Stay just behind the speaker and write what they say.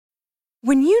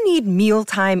When you need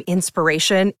mealtime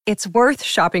inspiration, it's worth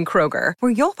shopping Kroger,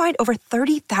 where you'll find over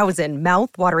 30,000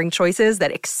 mouth-watering choices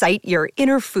that excite your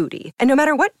inner foodie. And no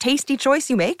matter what tasty choice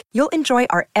you make, you'll enjoy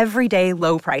our everyday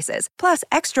low prices, plus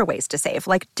extra ways to save,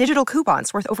 like digital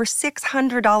coupons worth over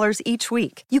 $600 each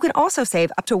week. You can also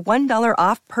save up to $1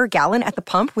 off per gallon at the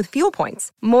pump with fuel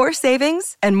points. More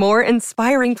savings and more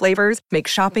inspiring flavors make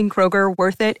shopping Kroger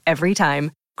worth it every time.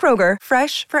 Kroger,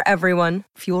 fresh for everyone.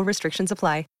 Fuel restrictions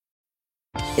apply.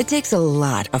 It takes a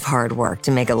lot of hard work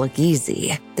to make it look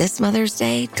easy. This Mother's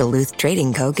Day, Duluth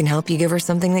Trading Co. can help you give her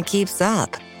something that keeps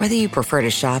up. Whether you prefer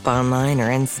to shop online or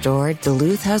in-store,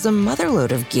 Duluth has a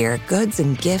motherload of gear, goods,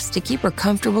 and gifts to keep her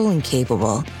comfortable and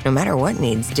capable, no matter what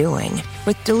needs doing.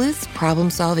 With Duluth's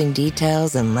problem-solving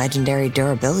details and legendary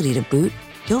durability to boot,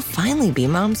 you'll finally be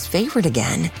Mom's favorite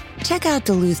again. Check out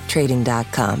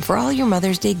DuluthTrading.com for all your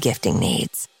Mother's Day gifting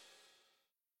needs.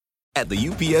 At the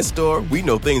UPS Store, we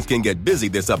know things can get busy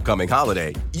this upcoming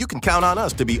holiday. You can count on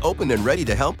us to be open and ready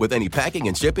to help with any packing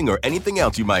and shipping or anything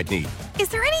else you might need. Is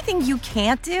there anything you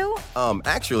can't do?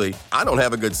 Actually, I don't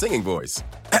have a good singing voice.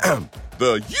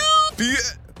 The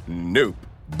UPS... Nope.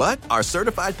 But our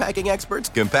certified packing experts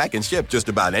can pack and ship just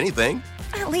about anything.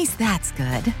 At least that's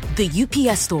good. The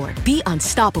UPS Store. Be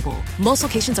unstoppable. Most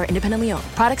locations are independently owned.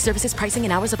 Product, services, pricing,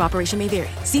 and hours of operation may vary.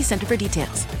 See Center for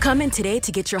details. Come in today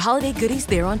to get your holiday goodies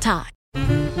there on time.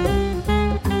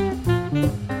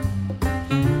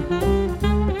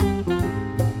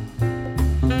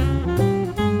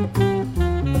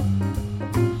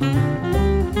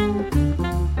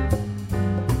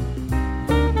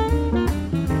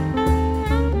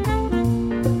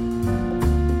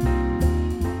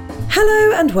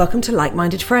 Hello and welcome to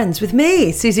Like-Minded Friends with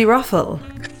me, Susie Ruffle.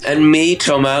 And me,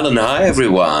 Tom Allen. Hi,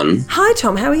 everyone. Hi,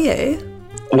 Tom. How are you?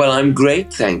 Well, I'm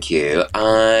great, thank you.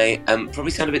 I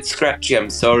probably sound a bit scratchy. I'm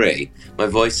sorry. My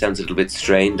voice sounds a little bit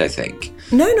strained, I think.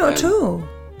 No, not at all.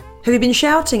 Have you been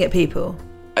shouting at people?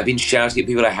 I've been shouting at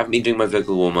people. I haven't been doing my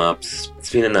vocal warm-ups.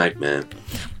 It's been a nightmare.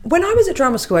 When I was at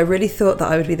drama school, I really thought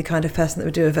that I would be the kind of person that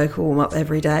would do a vocal warm-up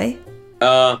every day.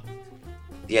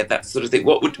 Yeah, that sort of thing.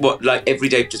 What, like every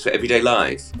day, just for everyday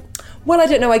life? Well, I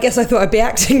don't know. I guess I thought I'd be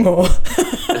acting more.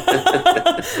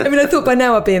 I mean, I thought by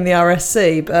now I'd be in the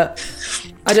RSC, but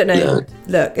I don't know. No.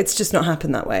 Look, it's just not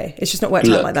happened that way. It's just not worked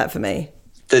out like that for me.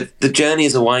 The journey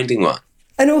is a winding one.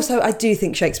 And also, I do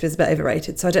think Shakespeare's a bit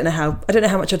overrated, so I don't know how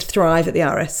much I'd thrive at the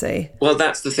RSC. Well,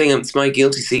 that's the thing. It's my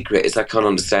guilty secret is I can't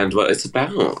understand what it's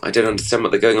about. I don't understand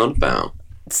what they're going on about.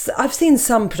 I've seen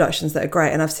some productions that are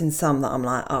great, and I've seen some that I'm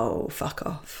like, oh, fuck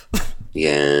off.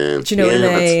 Yeah. Do you know what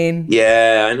I mean?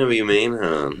 Yeah, I know what you mean,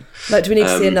 hon. Like, do we need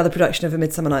to see another production of A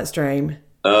Midsummer Night's Dream?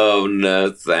 Oh,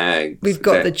 no, thanks. We've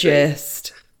got the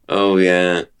gist. Oh,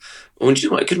 yeah. Oh, do you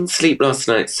know what? I couldn't sleep last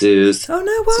night, Suze. Oh,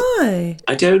 no, why?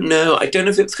 I don't know. I don't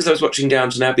know if it's because I was watching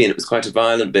Downton Abbey and it was quite a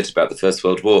violent bit about the First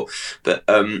World War, but...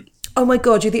 Oh my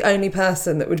God, you're the only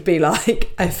person that would be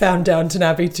like, I found Downton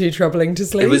Abbey too troubling to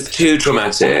sleep. It was too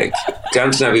traumatic.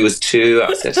 Downton Abbey was too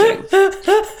upsetting.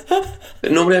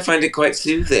 But normally I find it quite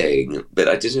soothing, but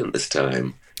I didn't this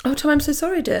time. Oh, Tom, I'm so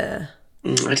sorry, dear.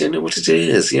 I don't know what it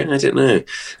is. Yeah, I don't know.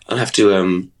 I'll have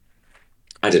to,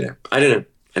 I don't know.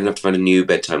 I'll have to find a new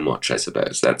bedtime watch, I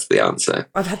suppose. That's the answer.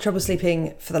 I've had trouble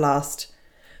sleeping for the last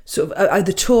sort of,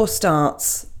 the tour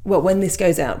starts... Well, when this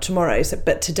goes out tomorrow,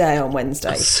 but today on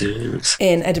Wednesday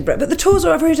in Edinburgh. But the tours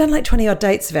I've already done like 20 odd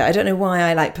dates of it. I don't know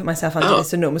why I put myself under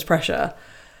this enormous pressure.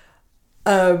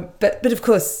 But of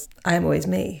course, I am always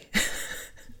me.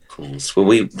 Of course. Well,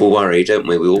 we worry, don't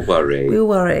we? We all worry. We all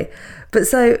worry.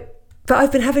 But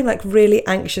I've been having like really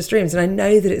anxious dreams, and I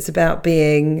know that it's about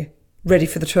being ready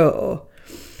for the tour.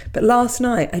 But last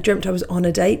night I dreamt I was on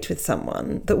a date with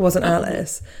someone that wasn't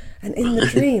Alice. And in the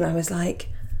dream I was like,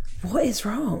 what is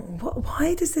wrong?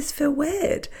 Why does this feel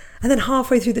weird? And then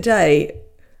halfway through the day,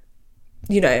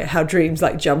 you know how dreams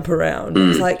like jump around. I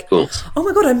was like, oh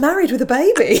my God, I'm married with a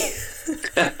baby.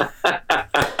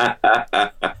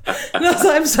 And I was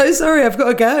like, I'm so sorry, I've got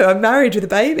to go. I'm married with a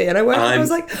baby. And I went, I was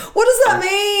like, what does that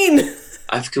mean?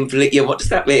 What does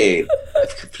that mean?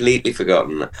 I've completely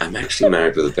forgotten. I'm actually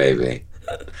married with a baby.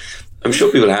 I'm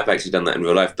sure people have actually done that in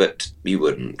real life, but you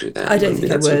wouldn't do that. I don't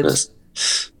think I would.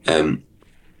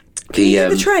 Can you hear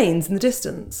the trains in the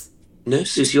distance? No,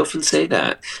 Susie, you often say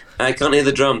that. I can't hear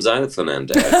the drums either,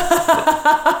 Fernando.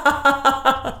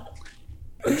 I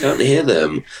can't hear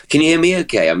them. Can you hear me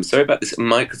okay? I'm sorry about this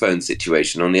microphone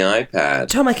situation on the iPad.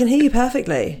 Tom, I can hear you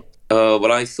perfectly. Oh,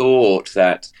 well, I thought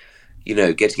that,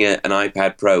 getting an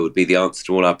iPad Pro would be the answer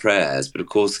to all our prayers. But of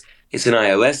course, It's an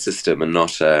iOS system and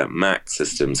not a Mac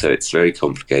system, so it's very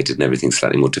complicated and everything's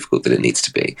slightly more difficult than it needs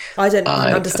to be. I don't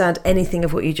understand anything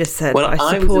of what you just said, but I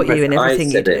was support you in impressed.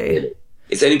 everything you do.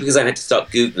 It's only because I had to start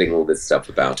Googling all this stuff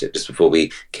about it just before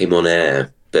we came on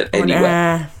air. But anyway. On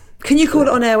air. Can you call it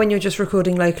on air when you're just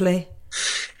recording locally?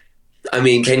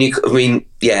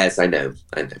 Yes, I know.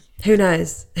 Who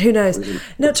knows?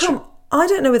 Now, Tom, I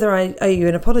don't know whether I owe you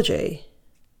an apology.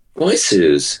 Why,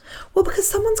 Suze? Well, because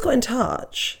someone's got in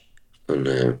touch. Oh,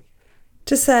 no.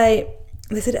 To say,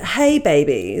 they said, hey,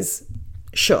 babies.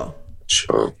 Sure.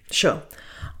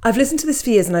 I've listened to this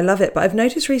for years and I love it, but I've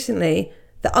noticed recently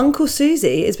that Uncle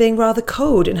Susie is being rather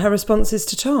cold in her responses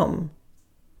to Tom.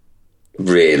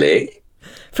 Really?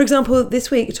 For example, this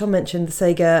week Tom mentioned the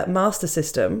Sega Master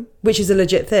System, which is a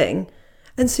legit thing,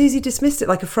 and Susie dismissed it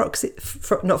like a Frosty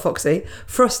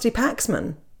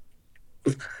Paxman.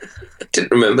 I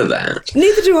didn't remember that.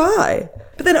 Neither do I.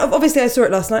 But then obviously I saw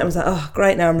it last night and was like, oh,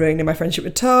 great, now I'm ruining my friendship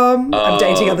with Tom. I'm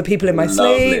dating other people in my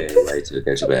sleep. Lovely way to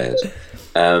go to bed.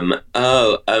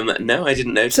 No, I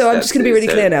didn't notice. So I'm just going to be really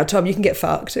clear now, Tom, you can get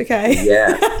fucked, okay?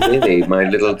 Yeah, really, my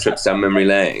little trips down memory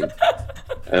lane.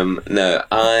 No,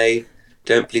 I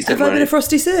don't. Please don't. Have I been a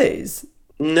Frosty Suze?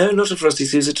 No, not a Frosty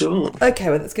Suze at all. Okay,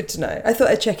 well, that's good to know. I thought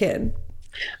I'd check in.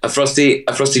 A Frosty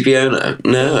Fiona?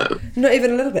 No. Not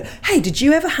even a little bit. Hey, did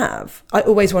you ever have... I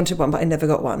always wanted one, but I never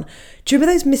got one. Do you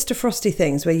remember those Mr. Frosty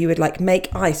things where you would, like, make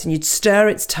ice and you'd stir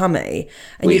its tummy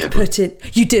and you'd put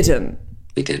it... You didn't?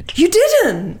 We did. You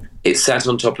didn't? It sat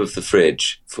on top of the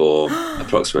fridge for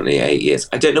approximately 8 years.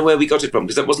 I don't know where we got it from,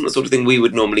 because that wasn't the sort of thing we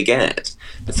would normally get.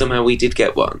 But somehow we did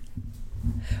get one.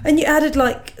 And you added,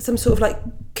 like, some sort of, like,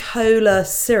 cola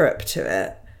syrup to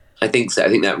it? I think so. I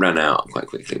think that ran out quite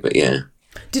quickly, but yeah.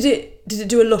 Did it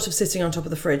do a lot of sitting on top of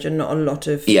the fridge and not a lot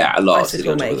of a lot of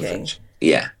sitting on top of the fridge?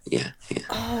 Yeah.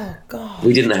 Oh, God.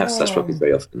 We didn't have slush puppies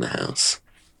very often in the house.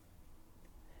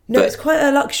 No, it's quite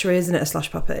a luxury, isn't it, a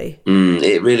slush puppy?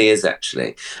 It really is,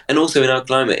 actually. And also in our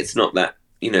climate, it's not that,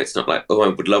 it's not like, oh, I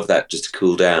would love that just to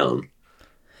cool down.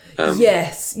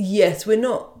 Yes, we're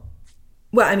not...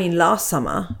 Well, I mean, last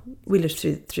summer, we lived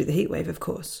through the heat wave, of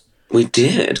course. We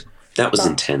did. That was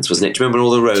intense, wasn't it? Do you remember when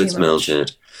all the roads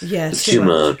melted? Yeah, it's too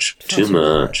much.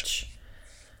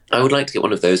 I would like to get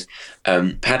one of those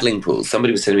paddling pools.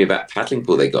 Somebody was telling me about a paddling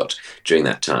pool they got during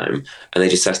that time, and they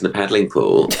just sat in the paddling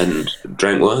pool and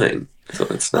drank wine. I thought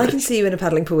that's nice. I can see you in a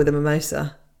paddling pool with a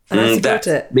mimosa, and I support that's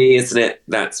it. Me, isn't it?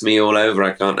 That's me all over.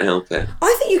 I can't help it.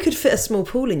 I think you could fit a small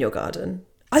pool in your garden.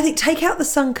 I think take out the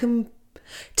sunken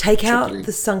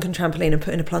trampoline and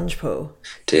put in a plunge pool.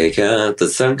 Take out the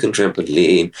sunken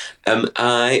trampoline.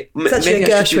 It's actually a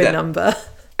Gershwin number.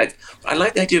 I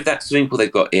like the idea of that swimming pool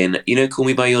they've got in, Call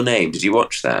Me By Your Name. Did you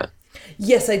watch that?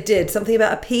 Yes, I did. Something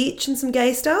about a peach and some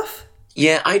gay stuff?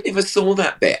 Yeah, I never saw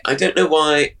that bit. I don't know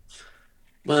why.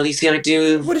 Well, you see, I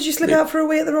do... What, did you slip out for a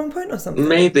wee at the wrong point or something?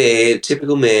 Maybe.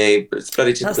 Typical me. But it's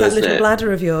bloody typical, That's that little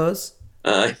bladder of yours.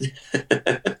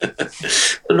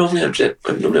 Normally I'm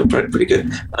pretty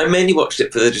good. I mainly watched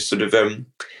it for the just sort of,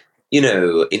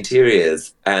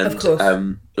 interiors. And, of course.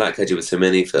 Like I do with so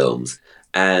many films.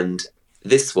 And...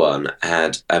 this one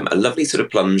had a lovely sort of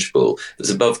plunge pool. It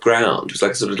was above ground. It was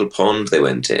like a sort of little pond they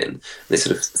went in. They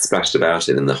sort of splashed about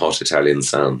in the hot Italian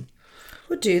sun.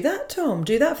 Well, do that, Tom.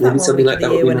 Do that for that 1 week of the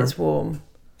year when it's warm.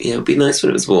 Yeah, it would be nice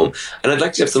when it was warm. And I'd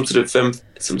like to have some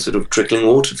sort of trickling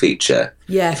water feature.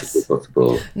 Yes. If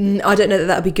possible. I don't know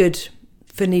that would be good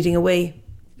for needing a wee.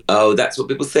 Oh, that's what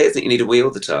people say, isn't it? You need a wee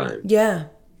all the time. Yeah.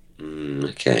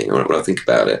 Okay, all right, well, I'll think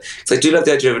about it. So I do love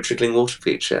the idea of a trickling water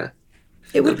feature.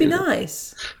 It would be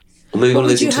nice. Or maybe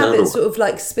would you have it sort of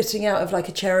like spitting out of like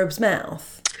a cherub's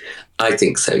mouth? I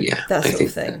think so, yeah. That sort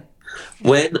of thing.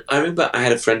 When I remember I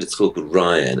had a friend at school called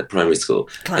Ryan at primary school.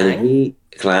 Clang.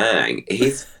 And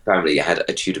his family had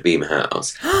a Tudor beam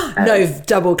house. No,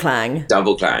 double clang.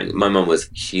 Double clang. My mum was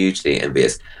hugely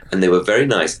envious. And they were very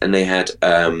nice. And they had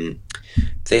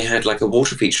like a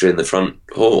water feature in the front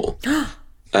hall.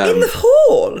 In the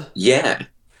hall? Yeah.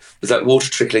 It was like water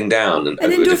trickling down. And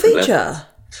an indoor feature? Levels.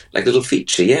 Like a little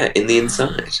feature, yeah, in the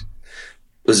inside.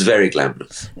 It was very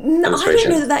glamorous. No, I don't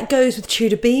know that goes with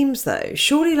Tudor beams, though.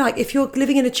 Surely, like, if you're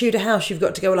living in a Tudor house, you've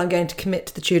got to go, well, I'm going to commit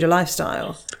to the Tudor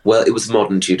lifestyle. Well, it was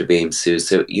modern Tudor beams, Sue,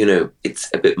 so, it's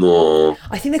a bit more...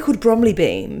 I think they're called Bromley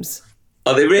beams.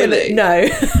 Are they really? No.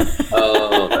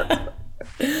 Oh,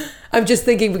 I'm just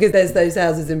thinking because there's those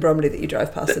houses in Bromley that you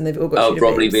drive past and they've all got Tudor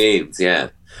Bromley beams. Yeah.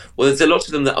 Well, there's a lot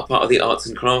of them that are part of the arts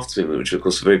and crafts movement, which are, of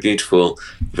course, are very beautiful,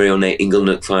 very ornate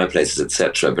inglenook fireplaces,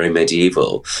 etc., very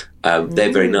medieval.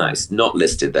 They're very nice. Not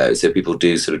listed, though, so people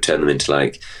do sort of turn them into,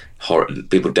 like, horror.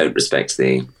 People don't respect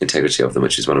the integrity of them,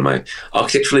 which is one of my...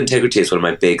 Architectural integrity is one of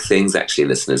my big things, actually,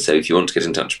 listeners. So if you want to get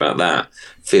in touch about that,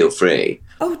 feel free.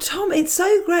 Oh, Tom, it's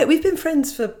so great. We've been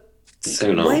friends for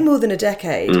so long. Way more than a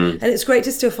decade. And it's great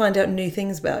to still find out new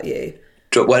things about you.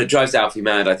 Well, it drives Alfie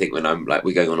mad, I think, when I'm like,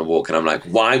 we're going on a walk and I'm like,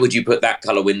 why would you put that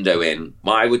colour window in?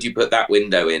 Why would you put that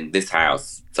window in this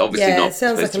house? It's obviously not. Yeah, it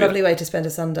sounds like a lovely way to spend a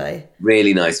Sunday.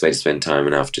 Really nice way to spend time,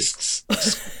 and Alf just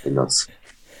nuts.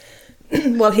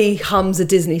 While he hums a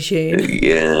Disney tune.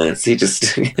 Yeah,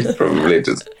 he's probably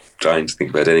just trying to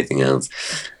think about anything else.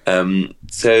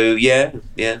 So, yeah.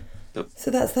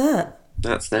 So that's that.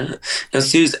 That's that. Now,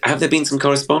 Suze, have there been some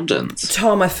correspondence?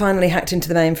 Tom, I finally hacked into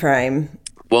the mainframe.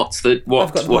 What did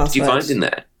you find in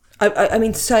there? I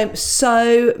mean, so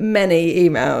many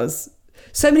emails.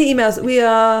 So many emails. We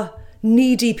are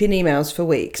knee deep in emails for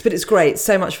weeks, but it's great.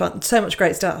 So much fun. So much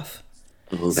great stuff.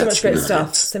 Oh, so much great nice.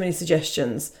 stuff. So many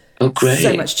suggestions. Oh, great.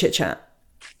 So much chit chat.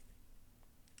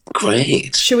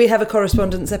 Great. Should we have a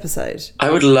correspondence episode?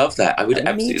 I would love that. I would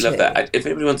absolutely love that. If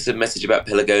anybody wants to message about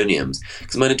pelargoniums,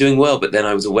 because mine are doing well, but then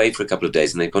I was away for a couple of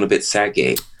days and they've gone a bit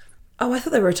saggy. Oh, I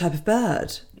thought they were a type of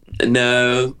bird.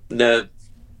 No,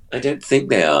 I don't think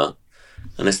they are,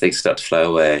 unless they start to fly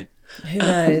away. Who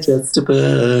knows? I'm just a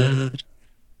bird.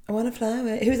 I want to fly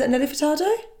away. Who is that, Nelly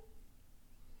Furtado?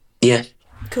 Yeah.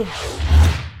 Cool.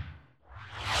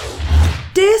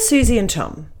 Dear Susie and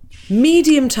Tom,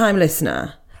 medium-time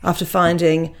listener, after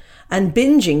finding and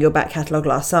binging your back catalogue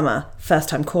last summer,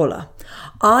 first-time caller,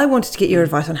 I wanted to get your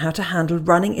advice on how to handle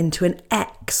running into an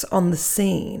ex on the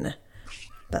scene.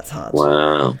 That's hard.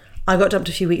 Wow. I got dumped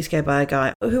a few weeks ago by a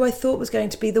guy who I thought was going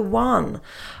to be the one.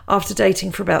 After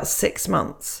dating for about 6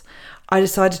 months, I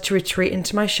decided to retreat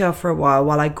into my shell for a while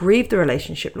I grieved the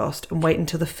relationship lost and wait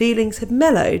until the feelings had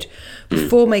mellowed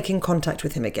before making contact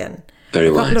with him again. Very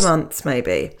a couple wise. of months,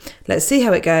 maybe. Let's see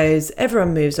how it goes.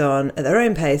 Everyone moves on at their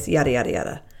own pace, yada, yada,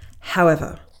 yada.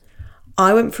 However,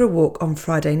 I went for a walk on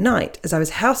Friday night as I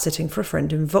was house-sitting for a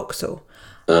friend in Vauxhall.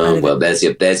 Oh, well, there's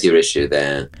your issue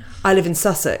there. I live in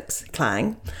Sussex,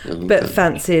 Clang, but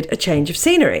fancied a change of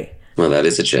scenery. Well, that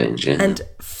is a change, yeah. And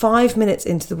 5 minutes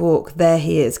into the walk, there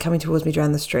he is, coming towards me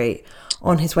down the street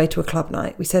on his way to a club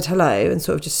night. We said hello and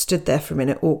sort of just stood there for a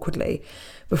minute awkwardly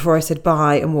before I said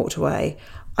bye and walked away.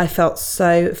 I felt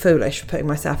so foolish for putting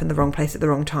myself in the wrong place at the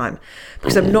wrong time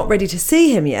because I'm not ready to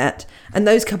see him yet, and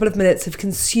those couple of minutes have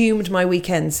consumed my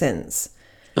weekend since.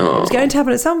 It was going to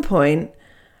happen at some point,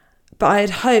 but I had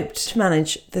hoped to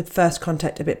manage the first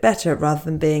contact a bit better rather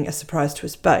than being a surprise to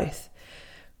us both.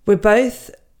 We're both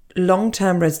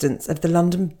long-term residents of the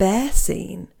London bear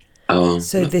scene.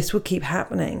 So this will keep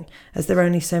happening as there are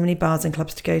only so many bars and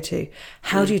clubs to go to.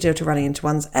 How do you deal to running into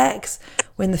one's ex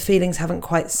when the feelings haven't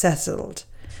quite settled?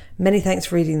 Many thanks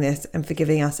for reading this and for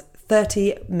giving us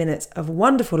 30 minutes of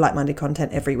wonderful like-minded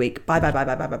content every week. Bye.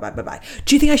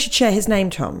 Do you think I should share his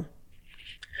name, Tom?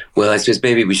 Well, I suppose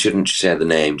maybe we shouldn't share the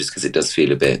name just because it does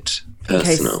feel a bit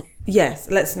personal.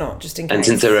 Yes, let's not, just in case. And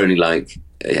since there are only like...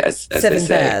 As 7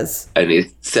 bears.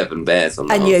 Only 7 bears on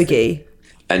the And whole Yogi. thing.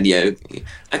 And Yogi.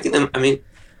 I think,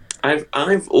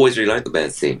 I've always really liked the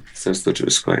bear scene, so I thought it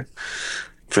was quite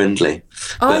friendly.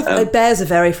 Bears are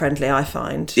very friendly, I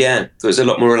find. Yeah, so it's a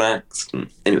lot more relaxed.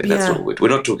 Anyway, that's not we're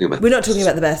not talking about... We're not talking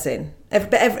about the bear scene.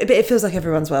 But it feels like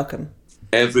everyone's welcome.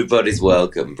 Everybody's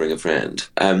welcome. Bring a friend.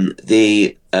 Well,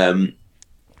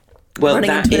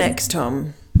 Running into an ex,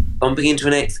 Tom. Bumping into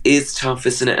an ex is tough,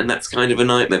 isn't it? And that's kind of a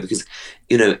nightmare because,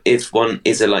 if one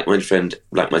is a like-minded friend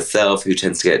like myself who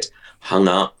tends to get hung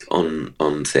up on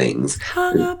things.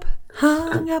 Hung up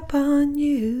on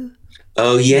you.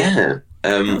 Oh, yeah.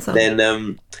 Then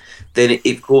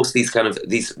of course these kind of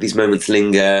these moments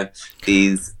linger,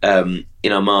 these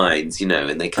in our minds,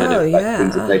 and they kind of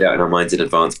things are played out in our minds in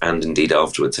advance and indeed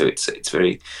afterwards. So it's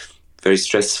very, very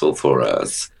stressful for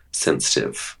us,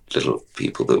 sensitive little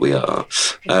people that we are.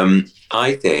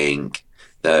 I think,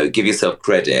 though, give yourself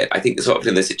credit. I think so often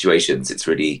in those situations, it's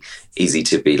really easy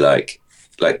to be like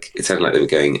it sounded like they were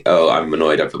going, oh, I'm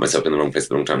annoyed, I put myself in the wrong place at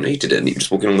the wrong time. No, you didn't. You were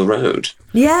just walking on the road.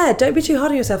 Yeah, don't be too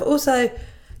hard on yourself. Also,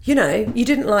 you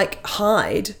didn't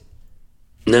hide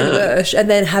in the bush and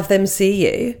then have them see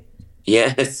you.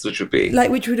 Yes, which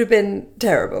would have been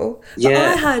terrible. But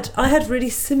yeah. I had really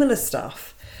similar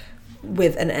stuff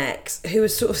with an ex who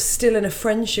was sort of still in a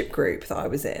friendship group that I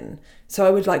was in. So I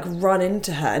would run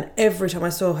into her, and every time I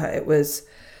saw her, it was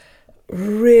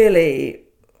really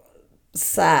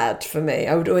sad for me.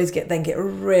 I would always get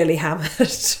really hammered,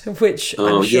 which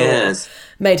I'm sure yes.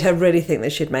 made her really think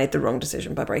that she'd made the wrong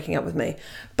decision by breaking up with me.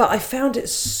 But I found it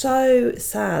so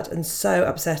sad and so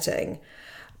upsetting.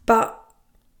 But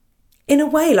in a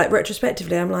way, like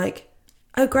retrospectively, I'm like,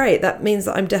 oh great, that means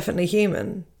that I'm definitely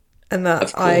human, and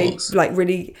that I like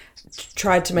really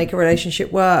tried to make a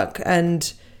relationship work.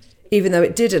 And even though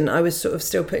it didn't, I was sort of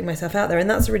still putting myself out there, and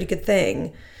that's a really good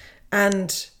thing.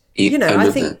 And you know,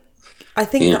 I think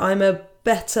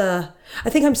that I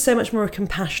think I'm so much more a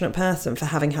compassionate person for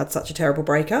having had such a terrible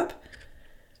breakup.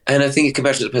 And I think a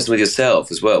compassionate person with yourself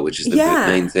as well, which is the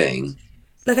main thing.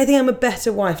 Like, I think I'm a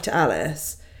better wife to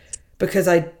Alice because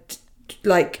I,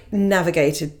 like,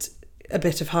 navigated a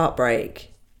bit of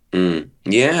heartbreak.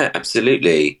 Yeah,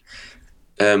 absolutely.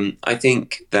 I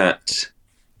think that,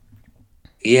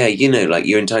 you know, like,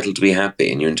 you're entitled to be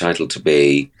happy and you're entitled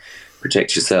to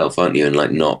protect yourself, aren't you? And,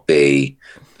 like, not be...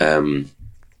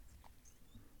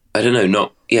 I don't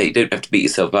know, you don't have to beat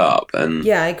yourself up. And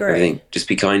yeah, I agree. I think just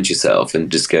be kind to yourself and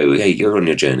just go, hey, you're on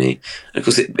your journey. And of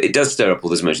course, it does stir up all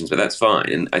those emotions, but that's fine.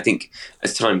 And I think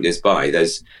as time goes by,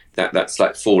 that's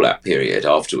like fallout period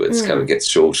afterwards kind of gets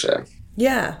shorter.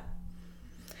 Yeah.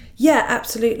 Yeah,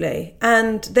 absolutely.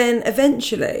 And then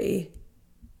eventually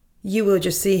you will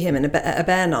just see him at a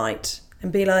bear night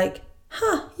and be like,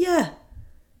 yeah,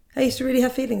 I used to really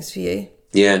have feelings for you.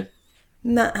 Yeah.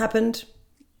 And that happened.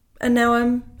 And now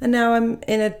I'm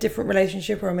in a different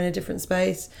relationship, or I'm in a different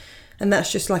space. And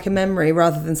that's just like a memory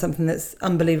rather than something that's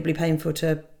unbelievably painful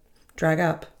to drag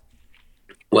up.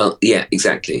 Well, yeah,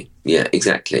 exactly. Yeah,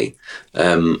 exactly.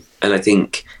 And I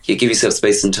think you give yourself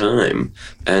space and time.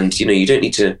 And, you know, you don't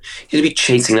need to be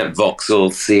chasing that Vauxhall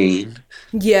scene.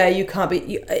 Yeah, you can't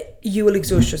be. You will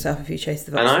exhaust yourself if you chase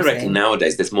the Vauxhall scene. And I reckon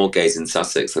nowadays there's more gays in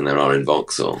Sussex than there are in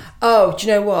Vauxhall. Oh, do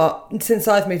you know what? Since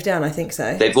I've moved down, I think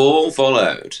so. They've all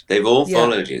followed.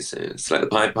 Followed you, Sue. It's like the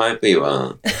Pied Piper you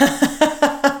are. The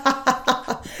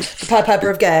Pied Piper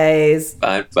of gays.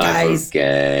 Pied Piper of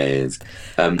gays.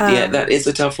 Yeah, that is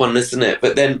a tough one, isn't it?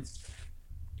 But then,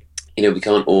 you know, we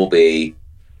can't all be...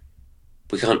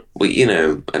 you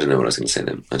know, I don't know what I was going to say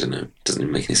then. I don't know. It doesn't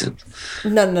even make any sense.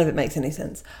 None of it makes any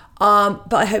sense.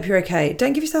 But I hope you're okay.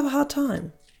 Don't give yourself a hard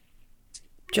time.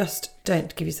 Just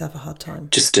don't give yourself a hard time.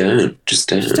 Just don't.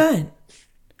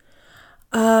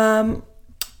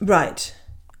 Right.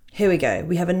 Here we go.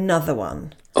 We have another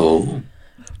one. Oh.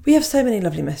 We have so many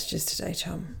lovely messages today,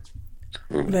 Tom.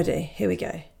 Ready? Here we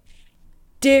go.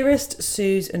 Dearest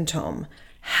Suze and Tom,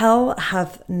 hell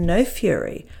hath no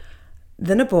fury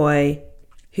than a boy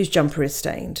whose jumper is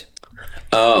stained.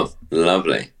 Oh,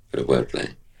 lovely. Bit of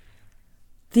wordplay.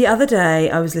 The other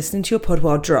day, I was listening to your pod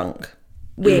while drunk.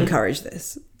 We encourage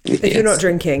this. If you're not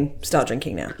drinking, start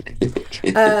drinking now.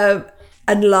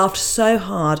 And laughed so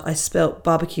hard, I spilt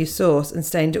barbecue sauce and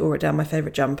stained it all right down my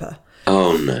favourite jumper.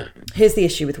 Oh, no. Here's the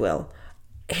issue with Will.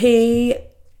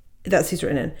 That's who's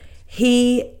written in.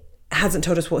 He hasn't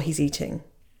told us what he's eating.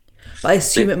 But I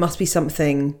assume it must be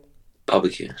something...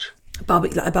 Barbecued.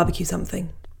 Like a barbecue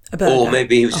something. A burger, or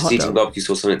maybe he was just eating barbecue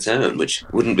sauce on its own, which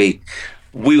wouldn't be...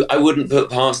 I wouldn't put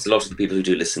past a lot of the people who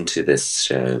do listen to this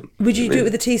show. Would you do it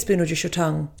with a teaspoon or just your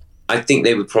tongue? I think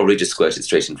they would probably just squirt it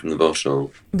straight in from the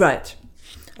bottle. Right.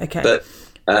 Okay. But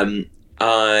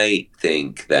I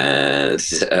think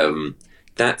that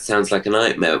that sounds like a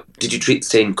nightmare. Did you treat the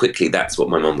stain quickly? That's what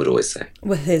my mum would always say.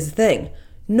 Well, here's the thing.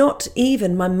 Not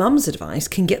even my mum's advice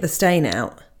can get the stain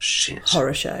out. Shit.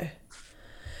 Horror show.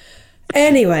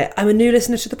 Anyway, I'm a new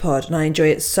listener to the pod and I enjoy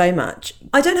it so much.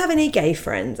 I don't have any gay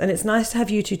friends and it's nice to have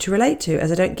you two to relate to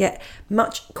as I don't get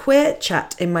much queer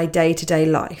chat in my day-to-day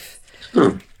life.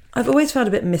 I've always felt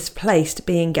a bit misplaced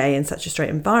being gay in such a straight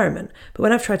environment, but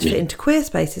when I've tried to fit into queer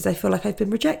spaces, I feel like I've been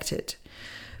rejected.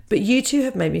 But you two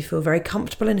have made me feel very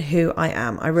comfortable in who I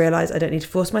am. I realise I don't need to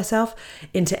force myself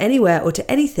into anywhere or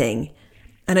to anything,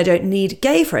 and I don't need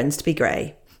gay friends to be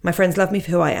grey. My friends love me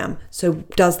for who I am, so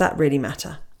does that really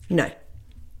matter? No.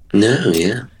 No,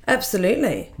 yeah.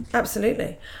 Absolutely.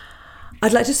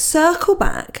 I'd like to circle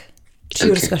back to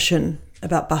your discussion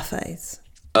about buffets.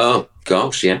 Oh,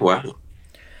 gosh, yeah, wow.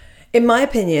 In my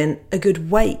opinion, a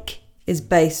good wake is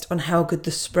based on how good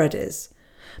the spread is.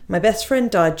 My best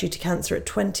friend died due to cancer at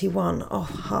 21. Oh,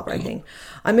 heartbreaking.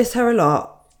 I miss her a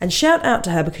lot. And shout out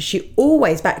to her because she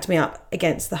always backed me up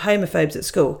against the homophobes at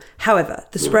school. However,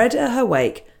 the spread at her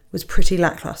wake was pretty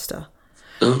lackluster.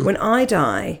 When I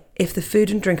die, if the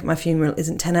food and drink at my funeral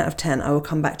isn't 10 out of 10, I will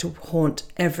come back to haunt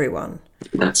everyone.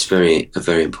 That's a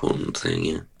very important thing,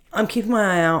 yeah. I'm keeping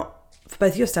my eye out for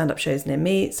both your stand-up shows near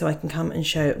me so I can come and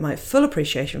show my full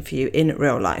appreciation for you in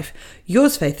real life.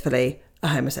 Yours faithfully, a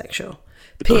homosexual.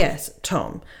 P.S.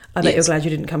 Tom, I bet Yes. you're glad you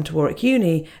didn't come to Warwick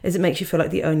Uni, as it makes you feel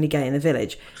like the only gay in the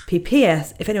village.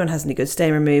 P.P.S. If anyone has any good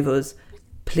stain removals,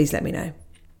 please let me know.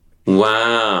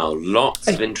 Wow, lots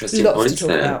of interesting points to talk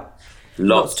there. about.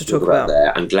 Lots to talk about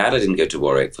there. I'm glad I didn't go to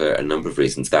Warwick for a number of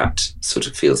reasons. That sort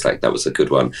of feels like that was a good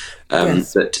one.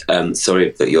 Yes. But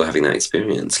sorry that you're having that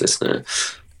experience, listener.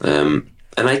 And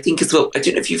I think as well, I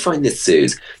don't know if you find this,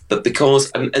 Suze, but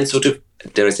because, and sort of,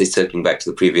 dare I say, circling back to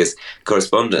the previous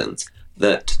correspondence,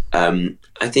 that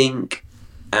I think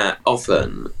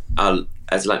often,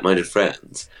 as like-minded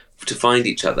friends, to find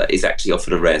each other is actually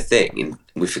often a rare thing. And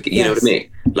we forget, you know what I mean?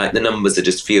 Like the numbers are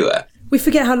just fewer. We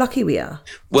forget how lucky we are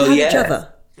Well, to have yeah, each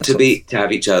other. to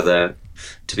have each other,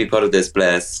 to be part of this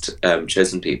blessed,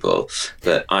 chosen people.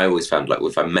 But I always found, like,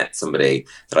 if I met somebody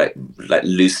that I like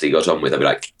loosely got on with, I'd be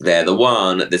like, they're the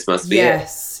one. This must be it.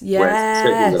 Yes. Whereas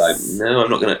straight people are like, no,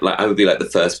 I'm not gonna. Like, I would be like the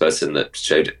first person that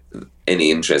showed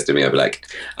any interest in me. I'd be like,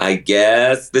 I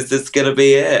guess this is gonna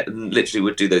be it, and literally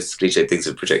would do those cliche things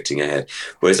of projecting ahead.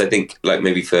 Whereas I think, like,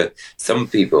 maybe for some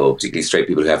people, particularly straight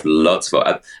people who have lots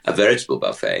of a veritable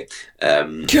buffet,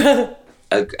 and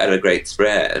a great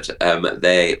spread,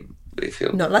 they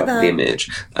feel not like that. The image,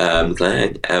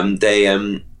 clang.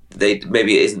 They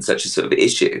maybe it isn't such a sort of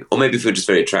issue, or maybe if you're just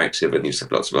very attractive and you just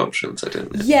have lots of options. I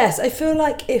don't know. Yes, I feel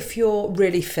like if you're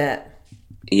really fit,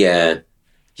 Yeah,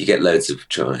 you get loads of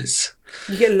choice.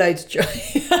 you get loads of joy.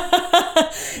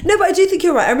 No, but I do think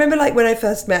you're right. I remember, like, when I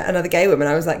first met another gay woman,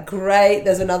 I was like, great,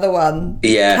 there's another one.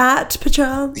 Yeah. Cat,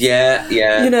 perchance. Yeah.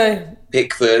 You know.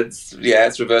 Pickford's, yeah,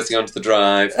 it's reversing onto the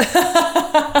drive.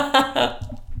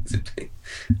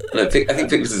 No, I think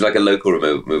Pickford's is like a local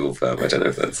removal firm. I don't know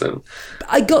if that's...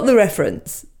 I got the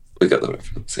reference. We got the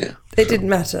reference, yeah. It didn't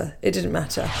matter.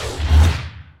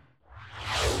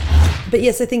 But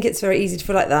yes, I think it's very easy to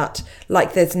feel like that,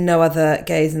 like there's no other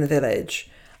gays in the village.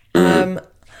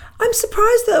 I'm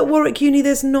surprised that at Warwick Uni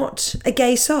there's not a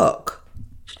gay sock.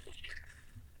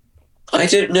 I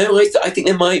don't know. I think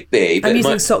there might be. But I'm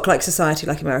using sock like society,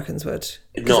 like Americans would.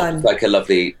 Not like a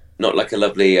lovely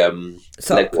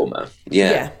sock. leg warmer.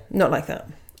 Yeah, not like that.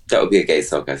 That would be a gay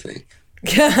sock, I think.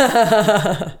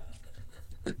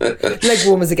 Leg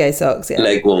warmers are gay socks, yeah.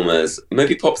 Leg warmers,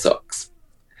 maybe pop socks.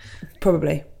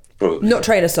 Probably. Not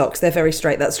trainer socks. They're very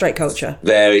straight. That's straight culture.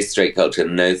 Very straight culture.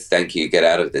 No, thank you. Get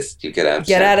out of this. You get out of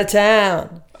Get out of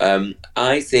town.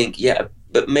 I think, yeah,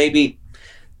 but maybe,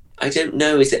 I don't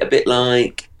know, is it a bit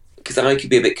like, because I could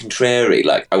be a bit contrary,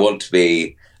 like I want to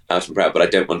be out and proud, but I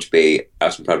don't want to be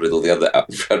out and proud with all the other out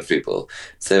and proud people.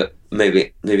 So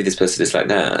maybe this person is like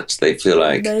that. They feel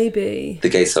like maybe the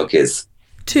gay sock is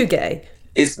too gay.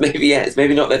 It's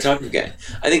maybe not their type of gay.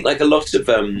 I think like a lot of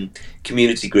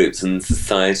community groups and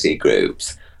society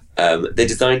groups, they're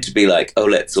designed to be like, oh,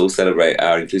 let's all celebrate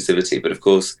our inclusivity. But of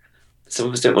course, some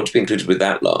of us don't want to be included with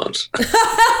that lot.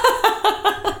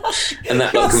 And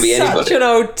that lot can be anybody. Such an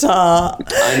old tart.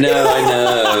 I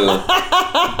know.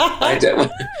 I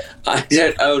don't.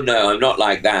 Oh no, I'm not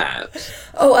like that.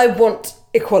 Oh, I want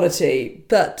equality,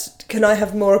 but can I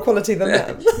have more equality than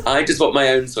them? I just want my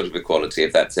own sort of equality,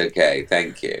 if that's okay.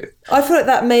 Thank you. I feel like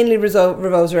that mainly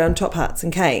revolves around top hats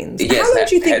and canes. Yes, how long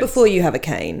do you think before you have a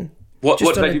cane? What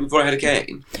did I do before I had a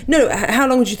cane? No, how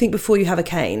long would you think before you have a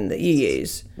cane that you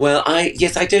use? Well, I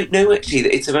don't know actually.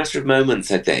 It's a matter of moments,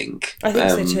 I think. I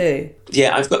think so too.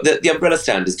 Yeah, I've got the umbrella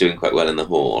stand is doing quite well in the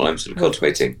hall. I'm sort of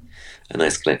cultivating a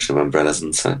nice collection of umbrellas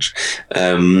and such.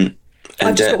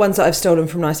 I've just got ones that I've stolen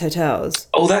from nice hotels.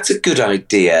 Oh, that's a good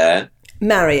idea.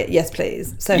 Marriott, yes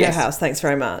please. Soho Yes. House, thanks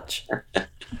very much.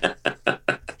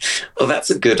 Well, that's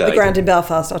a good idea. The Grand in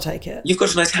Belfast, I'll take it. You've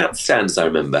got a nice hat stand, as I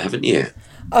remember, haven't you?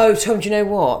 Oh, Tom, do you know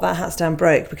what? That hat stand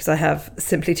broke because I have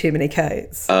simply too many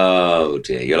coats. Oh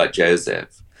dear, you're like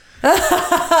Joseph.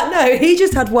 No, he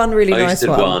just had one really You nice just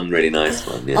one. had one really nice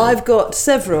one. Yeah. I've got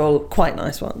several quite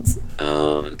nice ones.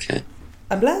 Oh, okay.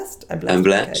 I'm blessed. I'm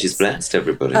blessed. She's blessed,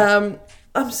 everybody.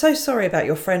 I'm so sorry about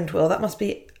your friend, Will. That must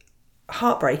be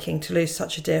heartbreaking to lose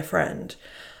such a dear friend.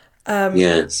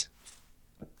 Yes.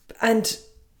 And,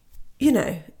 you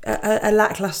know, a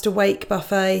lacklustre wake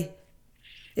buffet,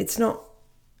 it's not...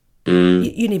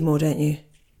 You need more, don't you?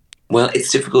 Well,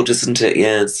 it's difficult, isn't it?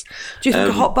 Yes. Do you think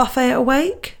a hot buffet at a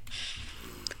wake?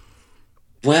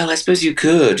 Well, I suppose you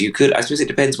could. I suppose it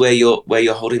depends where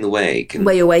you're holding the wake. And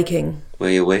Where you're waking. where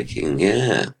you're waking,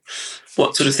 yeah.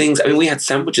 What sort of things? I mean, we had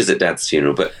sandwiches at Dad's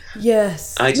funeral, but...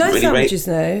 Yes. I didn't nice really sandwiches,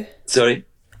 though. Sorry?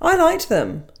 I liked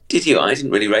them. Did you? I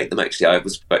didn't really rate them, actually. I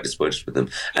was quite disappointed with them.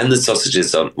 And the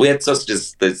sausages on... We had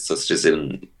sausages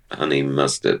in honey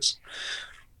mustard.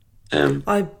 You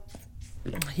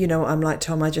know what I'm like,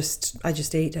 Tom. I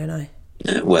just eat, don't I?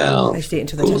 Well, I used to eat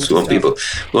until of they course, told me to we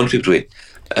want people to eat.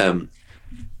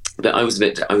 But I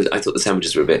thought the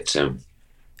sandwiches were a bit...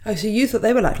 Oh, so you thought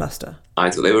they were lacklustre? I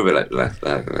thought they were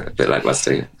a bit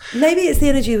lacklustre. Yeah. Maybe it's the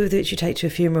energy with which you take to a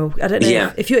funeral. I don't know.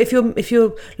 Yeah. If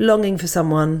you're longing for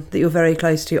someone that you're very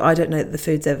close to, I don't know that the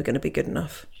food's ever going to be good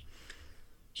enough.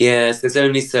 Yes, there's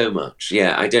only so much.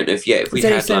 Yeah, I don't know if we there's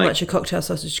had only so much a cocktail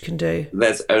sausage can do.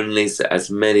 There's only as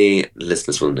many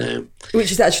listeners will know.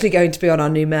 Which is actually going to be on our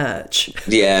new merch.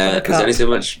 Yeah, there's only so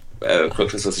much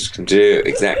cocktail sausage can do.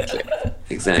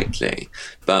 Exactly.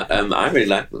 But I really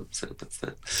like them. So that's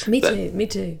that. Me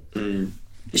too.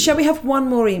 Shall we have one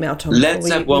more email, Tom? Let's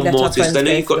have one more. Because I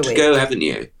know you've got to go, haven't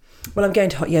you? Well, I'm going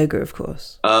to hot yoga, of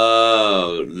course.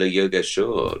 Oh, the yoga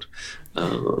short.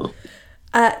 Oh.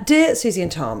 Dear Susie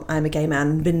and Tom, I'm a gay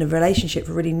man, been in a relationship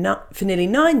for nearly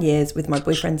 9 years with my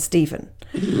boyfriend Stephen.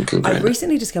 I've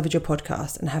recently discovered your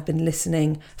podcast and have been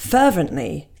listening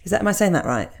fervently. Am I saying that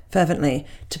right? Fervently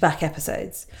to back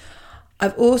episodes.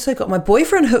 I've also got my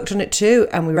boyfriend hooked on it too,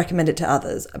 and we recommend it to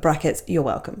others. Brackets, you're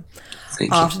welcome.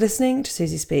 After listening to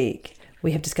Susie speak,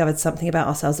 we have discovered something about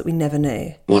ourselves that we never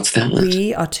knew. What's that?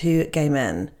 We are two gay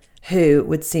men who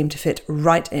would seem to fit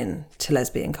right in to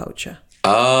lesbian culture.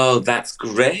 Oh, that's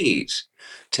great.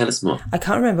 Tell us more. I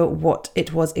can't remember what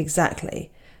it was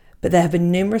exactly, but there have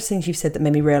been numerous things you've said that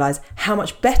made me realise how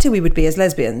much better we would be as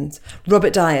lesbians.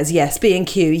 Robert Dyers, yes.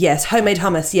 B&Q, yes. Homemade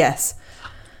hummus, yes.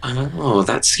 Oh,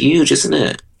 that's huge, isn't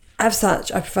it? As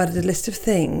such, I provided a list of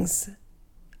things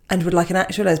and would like an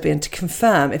actual lesbian to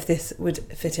confirm if this would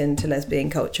fit into lesbian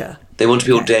culture. They want to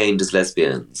be ordained as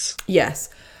lesbians. Yes.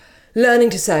 Learning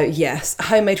to sew, yes.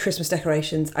 Homemade Christmas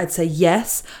decorations, I'd say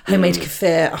yes. Homemade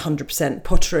kefir, 100%.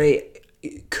 Pottery,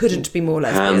 couldn't be more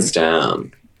lesbian. Hands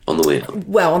down. On the wheel.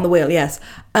 Well, on the wheel, yes.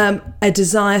 A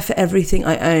desire for everything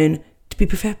I own to be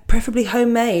preferably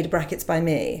homemade, brackets by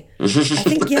me. I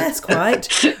think yes, quite.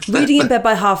 Reading in bed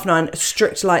by 9:30,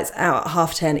 strict lights out at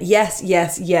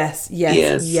 10:30.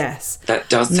 Yes. That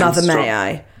does sound Mother strong. may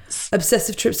I.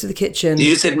 Obsessive trips to the kitchen. You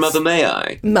just said mother may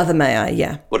I? Mother may I,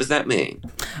 yeah. What does that mean?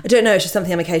 I don't know, it's just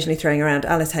something I'm occasionally throwing around.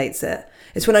 Alice hates it.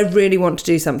 It's when I really want to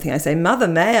do something, I say, mother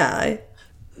may I?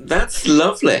 That's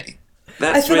lovely.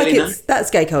 That's I feel really like nice.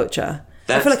 that's gay culture.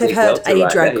 That's I feel like I've gay heard culture, a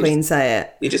right? drag queen say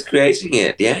it. You're just creating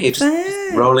it, yeah? You're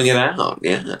just rolling it out,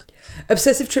 yeah.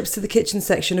 Obsessive trips to the kitchen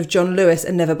section of John Lewis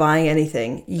and never buying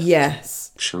anything.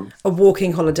 Yes. Sure. A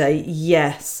walking holiday.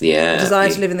 Yes. Yeah. A desire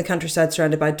to live in the countryside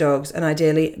surrounded by dogs and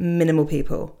ideally minimal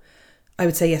people. I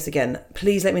would say yes again.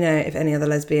 Please let me know if any other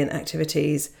lesbian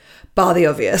activities, bar the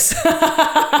obvious, that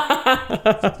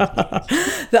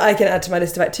I can add to my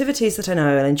list of activities that I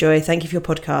know I will enjoy. Thank you for your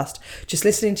podcast. Just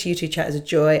listening to you two chat is a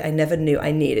joy I never knew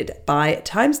I needed. By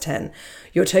 ×10,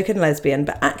 your token lesbian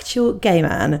but actual gay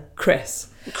man, Chris.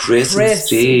 Chris and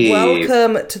Steve.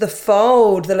 Welcome to the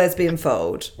fold, the lesbian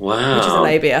fold. Wow. Which is a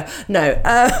labia. No.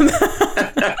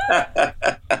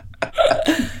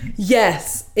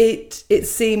 Yes, it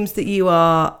seems that you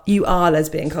are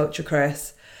lesbian culture,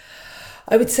 Chris.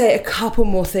 I would say a couple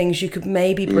more things you could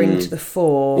maybe bring to the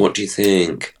fore. What do you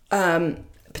think?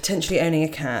 Potentially owning a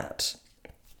cat.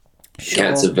 Sure.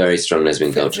 Cats are very strong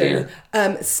lesbian culture,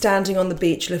 yeah. Standing on the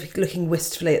beach looking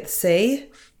wistfully at the sea.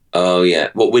 Oh,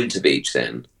 yeah. What, Winter Beach,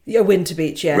 then? Yeah, Winter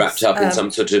Beach, yes. Wrapped up in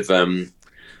some sort of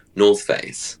North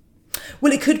Face.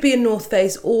 Well, it could be a North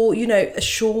Face or, a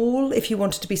shawl if you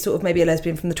wanted to be sort of maybe a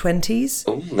lesbian from the 20s.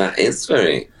 Oh, that is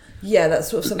very... Yeah, that's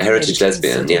sort of something... Heritage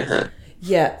lesbian, yeah.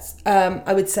 Yes.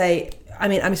 I would say... I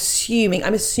mean, I'm assuming,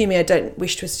 I don't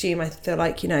wish to assume, I feel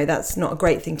like, that's not a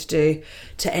great thing to do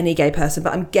to any gay person,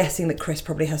 but I'm guessing that Chris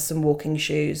probably has some walking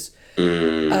shoes.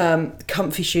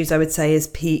 Comfy shoes, I would say, is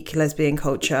peak lesbian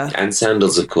culture. And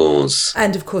sandals, of course.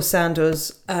 And, of course,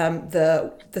 sandals,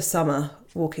 the summer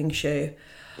walking shoe.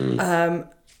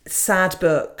 Sad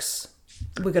books.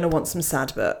 We're going to want some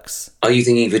sad books. Are you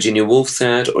thinking Virginia Woolf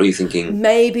sad, or are you thinking...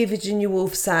 Maybe Virginia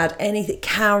Woolf sad, anything,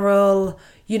 Carol,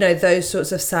 those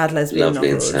sorts of sad lesbian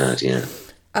Lovely novels. and sad,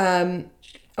 yeah.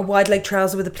 A wide leg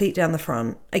trouser with a pleat down the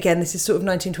front. Again, this is sort of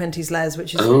 1920s les,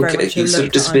 which is very much a you look sort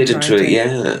of disappeared into it,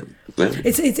 yeah. Well,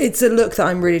 it's a look that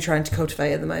I'm really trying to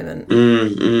cultivate at the moment.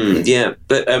 Yeah,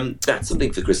 but that's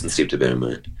something for Chris and Steve to bear in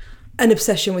mind. An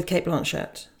obsession with Kate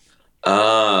Blanchett.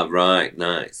 Ah, right,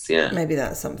 nice, yeah. Maybe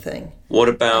that's something. What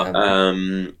about I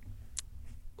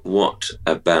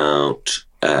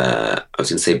was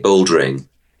going to say bouldering.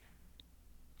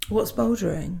 What's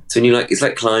bouldering? So when it's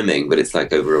like climbing, but it's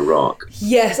like over a rock.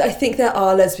 Yes, I think there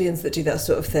are lesbians that do that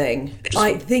sort of thing.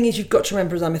 The thing is, you've got to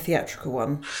remember, I'm a theatrical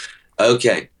one.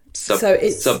 Okay, so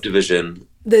it's subdivision.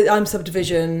 I'm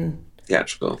subdivision.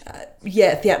 Theatrical.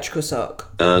 Yeah, theatrical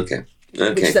sock. Okay.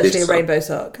 Okay, which is actually a sock. rainbow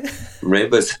sock.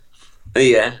 Rainbows.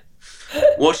 Yeah.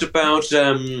 What about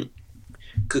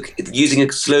using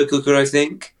a slow cooker, I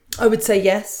think? I would say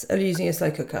yes, of using a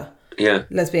slow cooker. Yeah.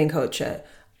 Lesbian culture.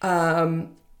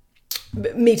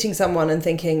 Meeting someone and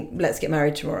thinking, let's get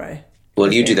married tomorrow.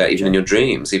 Well, you do that even in your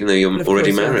dreams, even though you're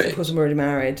already married. Of course, I'm already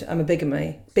married. I'm a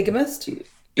bigamist.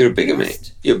 You're a bigamy.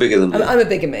 You're bigger than me. I'm a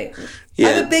bigamy. Yeah.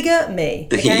 I'm a bigger me.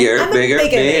 Okay? You're a bigger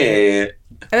me.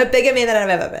 I'm a bigger me than I've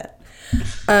ever been.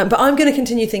 But I'm going to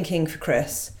continue thinking for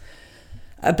Chris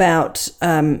about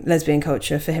lesbian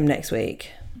culture for him next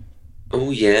week.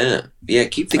 Oh, yeah. Yeah,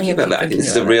 keep thinking about that. I think this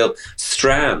is a real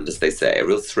strand, as they say, a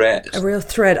real thread. A real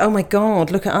thread. Oh, my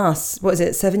God, look at us. What is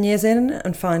it, 7 years in?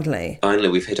 And finally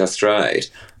we've hit our stride.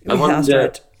 I hit our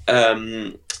stride.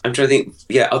 I'm trying to think,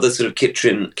 other sort of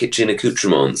kitchen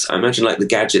accoutrements. I imagine like the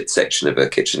gadget section of a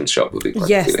kitchen shop would be quite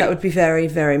Yes, appealing. that would be very,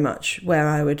 very much where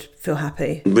I would feel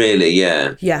happy. Really,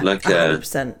 yeah. Yeah, like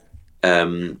 100%.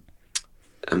 I'm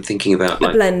thinking about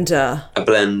like... A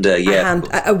blender, yeah.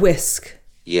 A whisk.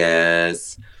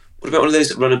 Yes. What about one of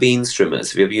those runner beans trimmers?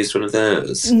 Have you ever used one of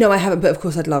those? No, I haven't, but of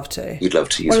course I'd love to. You'd love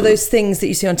to use one of those things that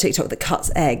you see on TikTok that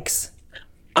cuts eggs.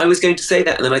 I was going to say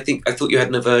that, and then I thought you had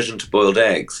an aversion to boiled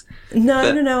eggs. No,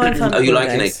 I'm fine. Oh, you like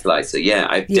eggs. an egg slicer? Yeah,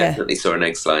 I definitely saw an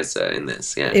egg slicer in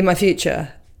this. Yeah, in my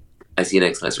future. I see an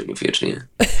egg slicer in your future.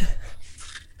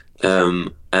 Yeah.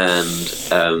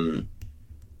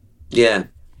 Yeah,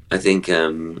 I think.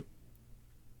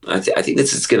 I think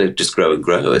this is going to just grow and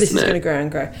grow, isn't it? This is going to grow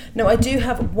and grow. No, I do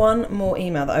have one more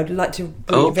email that I would like to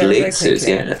read very quickly.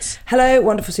 Susie, yes. Hello,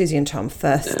 wonderful Susie and Tom.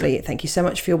 Firstly, thank you so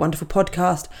much for your wonderful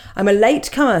podcast. I'm a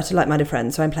late comer to Like-Minded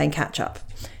Friends, so I'm playing catch-up.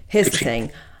 Here's the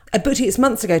thing. I booked tickets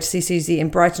months ago to see Susie in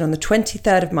Brighton on the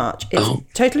 23rd of March. It's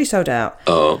totally sold out.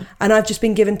 Oh. And I've just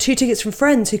been given 2 tickets from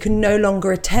friends who can no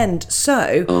longer attend.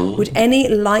 So, would any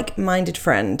like-minded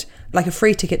friend like a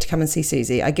free ticket to come and see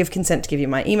Susie? I give consent to give you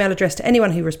my email address to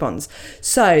anyone who responds.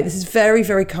 So, this is very,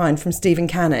 very kind from Stephen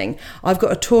Canning. I've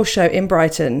got a tour show in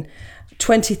Brighton,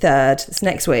 23rd, it's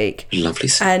next week. Lovely.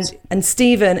 And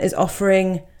Stephen is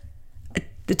offering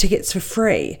the tickets for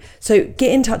free. So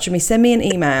get in touch with me, send me an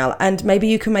email, and maybe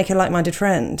you can make a like-minded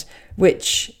friend,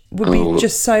 which would be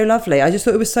just so lovely. I just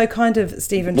thought it was so kind of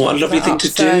Stephen. What a lovely thing to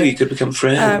do. You could become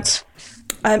friends.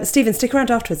 Stephen, stick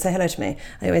around afterwards, say hello to me.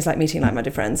 I always like meeting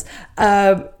like-minded friends.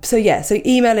 So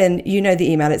email in, you know the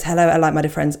email, it's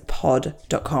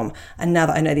hello@likemindedfriendspod.com. And now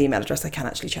that I know the email address, I can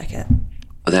actually check it.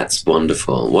 Oh, that's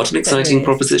wonderful. What an exciting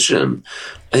proposition.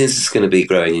 I think this is going to be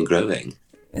growing and growing.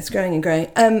 It's growing and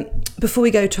growing. Before we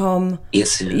go, Tom.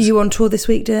 Yes. You on tour this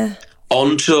week, dear?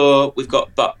 On tour, we've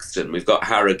got Buxton, we've got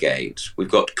Harrogate, we've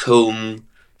got Combe,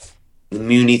 the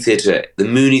Mooney Theatre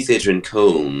in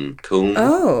Combe.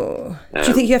 Oh. Do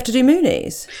you think you have to do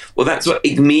Moonies? Well, that's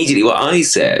immediately what I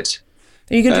said.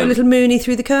 Are you going to do a little Mooney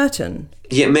through the curtain?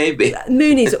 Yeah, maybe.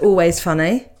 Moonies are always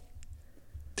funny.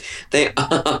 They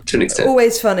are, to an extent.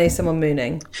 Always funny, someone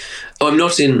mooning. Oh, I'm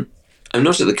not at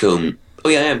the Combe. Oh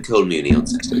yeah, I am Cole Mooney on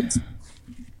Saturdays.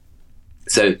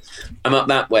 So I'm up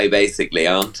that way basically,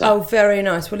 aren't I? Oh, very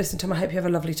nice. Well, listen, Tom, I hope you have a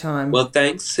lovely time. Well,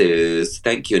 thanks, Suze.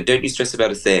 Thank you. And don't you stress about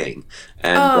a thing.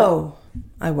 And,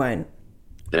 I won't.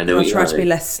 But I know I'll try to like. be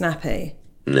less snappy.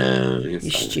 No, you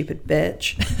stupid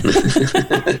bitch.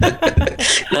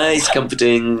 Nice,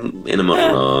 comforting in a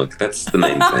monologue. That's the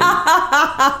main thing.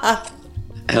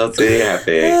 Healthy,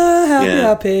 happy.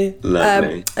 Happy.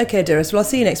 Lovely. Okay, dearest. Well, I'll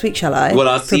see you next week, shall I? Well,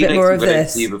 I'll see you next week. I didn't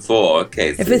see you before.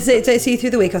 Okay. So if I don't see you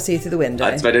through the week, I'll see you through the window.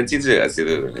 If I don't see you through, I'll see you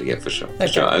through the window. Yeah, for sure. Okay. For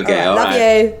sure. Okay, all right. Love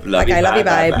you. Love you. Love you,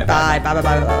 Bye. babe. Bye. Bye. Bye.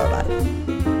 Bye. Bye. Bye.